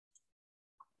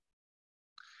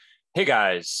Hey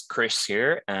guys, Chris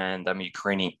here, and I'm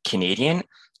Ukrainian Canadian.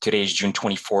 Today is June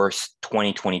 24th,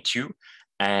 2022,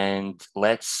 and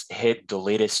let's hit the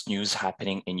latest news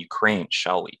happening in Ukraine,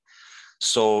 shall we?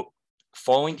 So,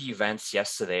 following the events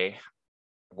yesterday,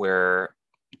 where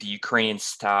the Ukrainian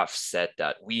staff said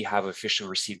that we have officially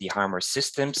received the HIMARS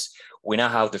systems, we now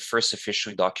have the first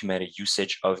officially documented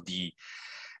usage of the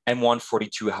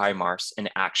M142 HIMARS in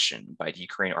action by the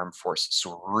Ukrainian Armed Forces.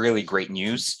 So really great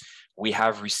news. We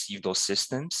have received those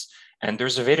systems, and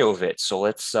there's a video of it. So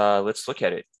let's look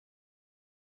at it.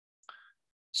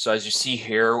 So as you see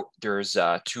here, there's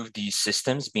two of these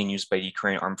systems being used by the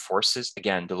Ukrainian Armed Forces.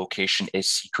 Again, the location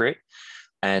is secret,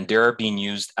 and they're being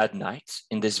used at night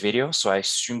in this video. So I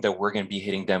assume that we're going to be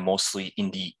hitting them mostly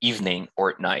in the evening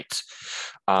or at night.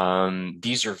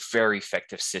 These are very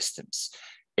effective systems.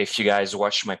 If you guys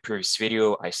watched my previous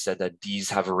video, I said that these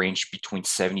have a range between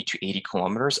 70 to 80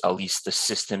 kilometers, at least the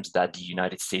systems that the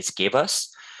United States gave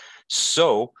us.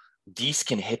 So these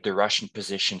can hit the Russian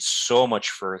position so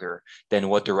much further than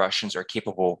what the Russians are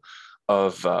capable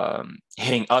of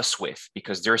hitting us with,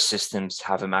 because their systems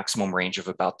have a maximum range of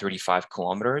about 35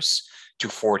 kilometers to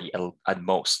 40 at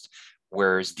most,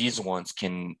 whereas these ones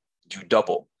can do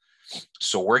double.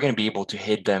 So we're going to be able to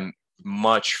hit them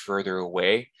much further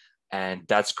away. And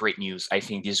that's great news. I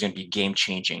think this is going to be game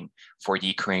changing for the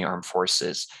Ukrainian armed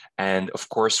forces. And of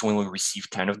course, when we receive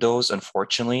 10 of those,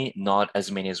 unfortunately, not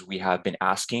as many as we have been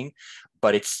asking,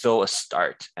 but it's still a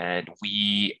start. And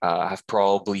we have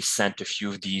probably sent a few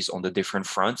of these on the different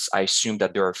fronts. I assume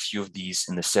that there are a few of these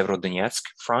in the Severodonetsk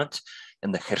front,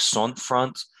 in the Kherson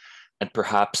front, and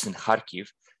perhaps in Kharkiv.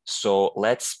 So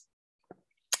let's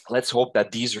hope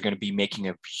that these are going to be making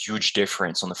a huge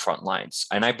difference on the front lines.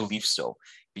 And I believe so,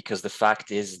 because the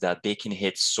fact is that they can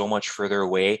hit so much further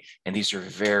away, and these are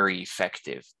very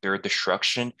effective. Their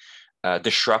destructive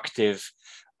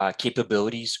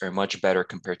capabilities are much better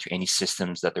compared to any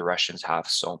systems that the Russians have.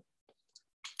 So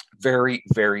very,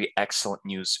 very excellent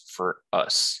news for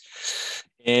us.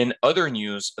 In other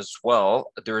news as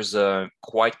well, there's a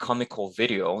quite comical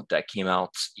video that came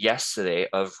out yesterday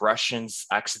of Russians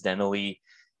accidentally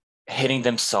hitting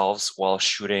themselves while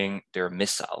shooting their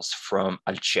missiles from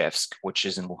Alchevsk, which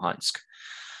is in Luhansk.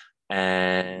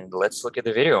 And let's look at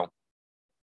the video.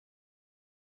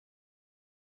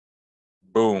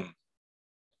 Boom.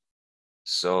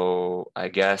 So I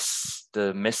guess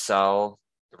the missile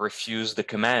refused the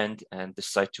command and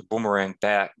decided to boomerang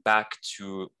back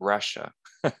to Russia.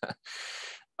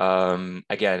 Again,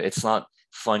 it's not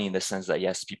funny in the sense that,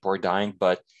 yes, people are dying,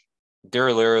 but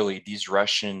they're literally, these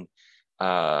Russian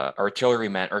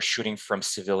artillerymen are shooting from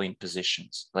civilian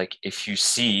positions. Like if you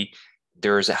see,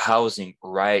 there's a housing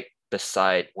right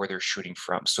beside where they're shooting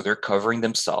from. So they're covering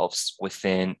themselves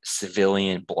within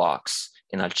civilian blocks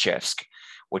in Alchevsk,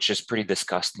 which is pretty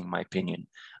disgusting, in my opinion,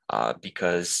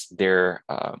 because they're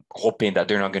hoping that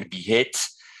they're not going to be hit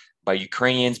by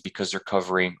Ukrainians because they're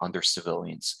covering under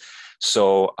civilians.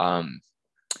 So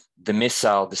the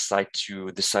missile decided to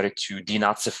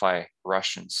denazify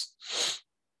Russians.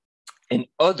 In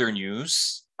other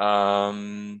news,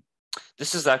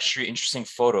 this is actually interesting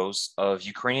photos of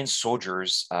Ukrainian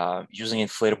soldiers using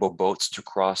inflatable boats to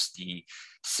cross the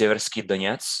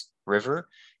Severodonetsk River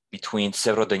between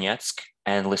Severodonetsk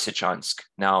and Lysychansk.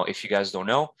 Now, if you guys don't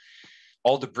know,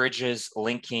 all the bridges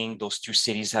linking those two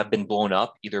cities have been blown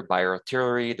up either by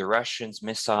artillery, the Russians,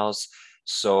 missiles.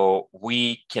 So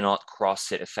we cannot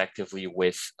cross it effectively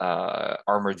with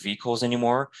armored vehicles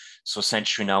anymore. So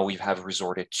essentially now we have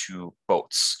resorted to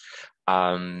boats.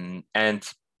 And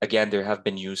again, there have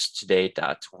been news today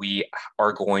that we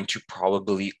are going to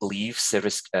probably leave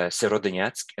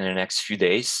Severodonetsk in the next few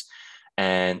days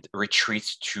and retreat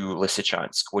to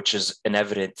Lysychansk, which is an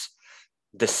evident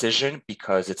decision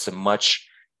because it's a much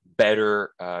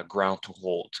better ground to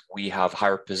hold. We have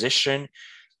higher position.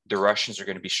 The Russians are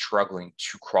going to be struggling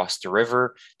to cross the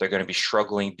river. They're going to be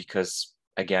struggling because,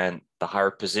 again, the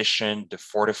higher position, the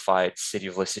fortified city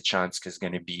of Lysychansk is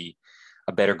going to be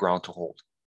a better ground to hold.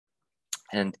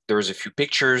 And there's a few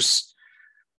pictures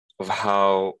of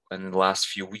how in the last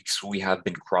few weeks we have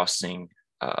been crossing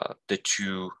the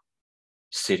two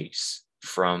cities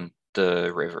from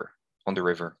the river, on the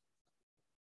river.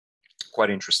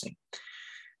 Quite interesting.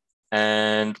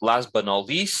 And last but not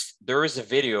least, there is a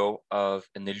video of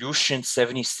an Ilyushin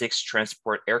 76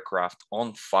 transport aircraft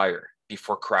on fire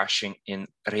before crashing in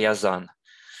Ryazan.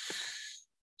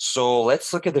 So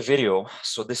let's look at the video.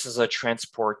 So this is a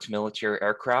transport military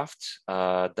aircraft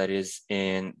that is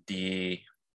in the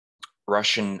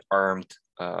Russian armed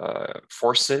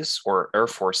forces or air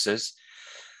forces.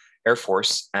 Air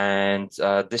Force, and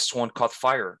this one caught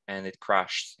fire and it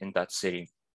crashed in that city.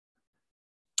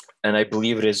 And I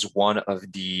believe it is one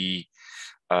of the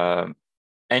um,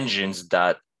 engines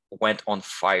that went on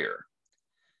fire.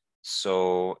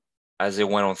 So as it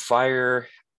went on fire,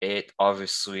 it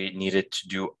obviously needed to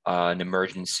do an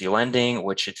emergency landing,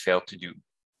 which it failed to do.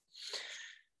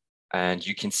 And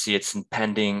you can see its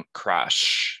impending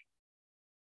crash.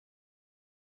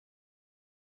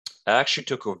 It actually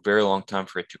took a very long time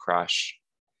for it to crash.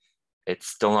 It's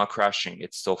still not crashing,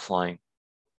 it's still flying.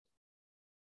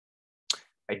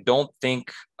 I don't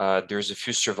think there's a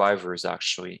few survivors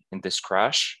actually in this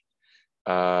crash.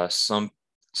 I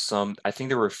think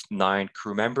there were 9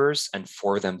 crew members and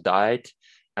 4 of them died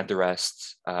and the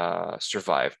rest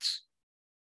survived.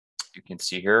 You can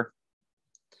see here.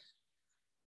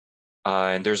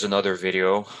 And there's another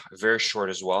video, very short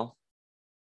as well.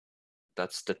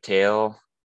 That's the tail.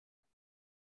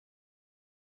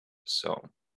 So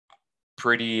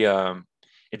pretty,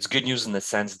 it's good news in the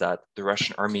sense that the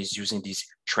Russian army is using these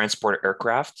transport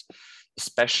aircraft,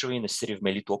 especially in the city of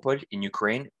Melitopol in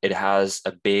Ukraine. It has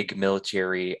a big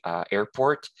military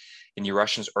airport, and the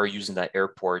Russians are using that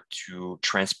airport to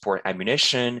transport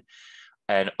ammunition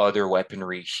and other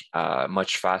weaponry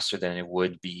much faster than it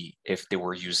would be if they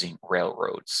were using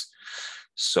railroads.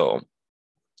 So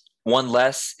one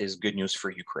less is good news for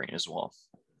Ukraine as well.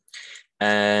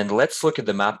 And let's look at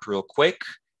the map real quick.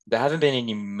 There haven't been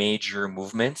any major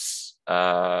movements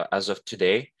as of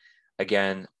today.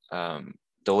 Again,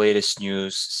 the latest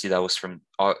news, see that was from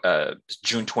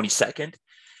June 22nd.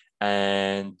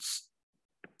 And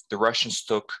the Russians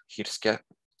took Hirsk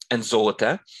and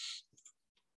Zolote.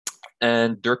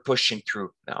 And they're pushing through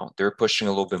now. They're pushing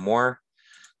a little bit more.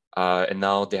 And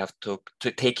now they have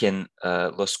taken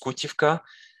Loskutivka,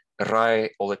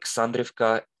 Rai,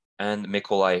 Oleksandrivka, and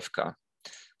Mykolaivka.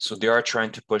 So they are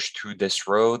trying to push through this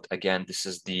road. Again, this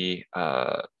is the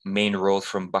main road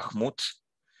from Bakhmut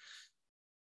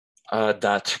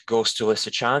that goes to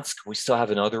Lysychansk. We still have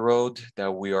another road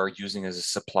that we are using as a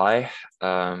supply,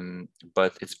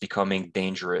 but it's becoming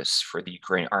dangerous for the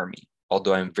Ukrainian army.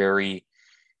 Although I'm very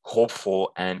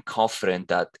hopeful and confident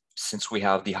that since we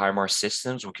have the HIMARS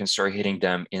systems, we can start hitting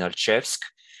them in Alchevsk,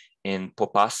 in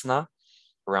Popasna,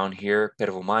 around here,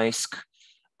 Pervomaisk,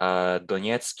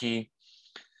 Donetsky.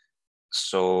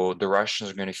 So the Russians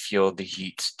are going to feel the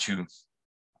heat too.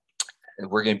 And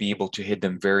we're going to be able to hit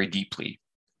them very deeply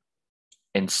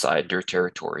inside their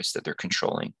territories that they're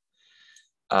controlling.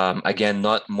 Again,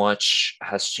 not much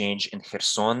has changed in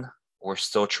Kherson. We're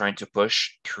still trying to push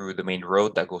through the main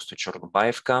road that goes to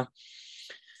Chornobaivka.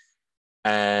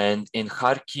 And in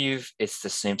Kharkiv, it's the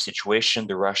same situation.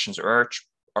 The Russians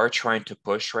are trying to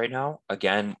push right now,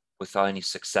 again, without any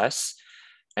success.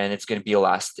 And it's going to be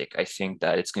elastic. I think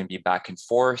that it's going to be back and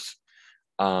forth.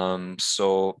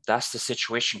 So that's the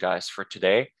situation, guys, for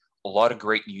today. A lot of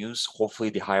great news. Hopefully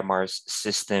the HIMARS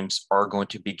systems are going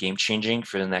to be game-changing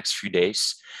for the next few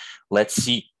days. Let's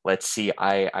see.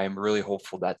 I'm really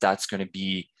hopeful that that's going to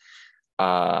be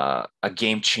a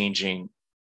game-changing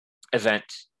event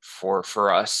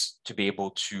for us to be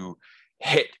able to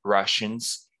hit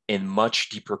Russians in much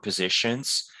deeper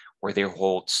positions where they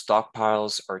hold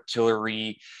stockpiles,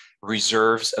 artillery,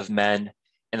 reserves of men,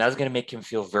 and that's going to make them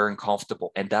feel very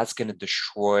uncomfortable. And that's going to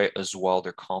destroy as well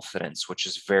their confidence, which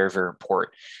is very, very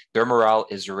important. Their morale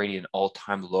is already an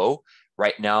all-time low.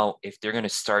 Right now, if they're going to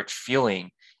start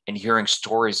feeling and hearing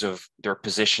stories of their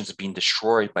positions being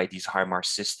destroyed by these HIMARS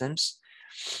systems,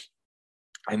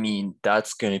 I mean,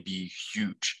 that's going to be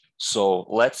huge. So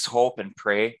let's hope and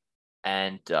pray.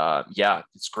 And yeah,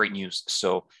 it's great news.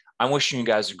 So I'm wishing you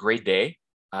guys a great day.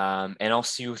 And I'll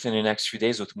see you within the next few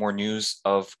days with more news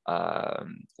of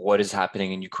what is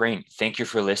happening in Ukraine. Thank you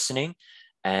for listening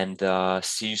and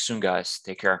see you soon, guys.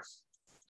 Take care.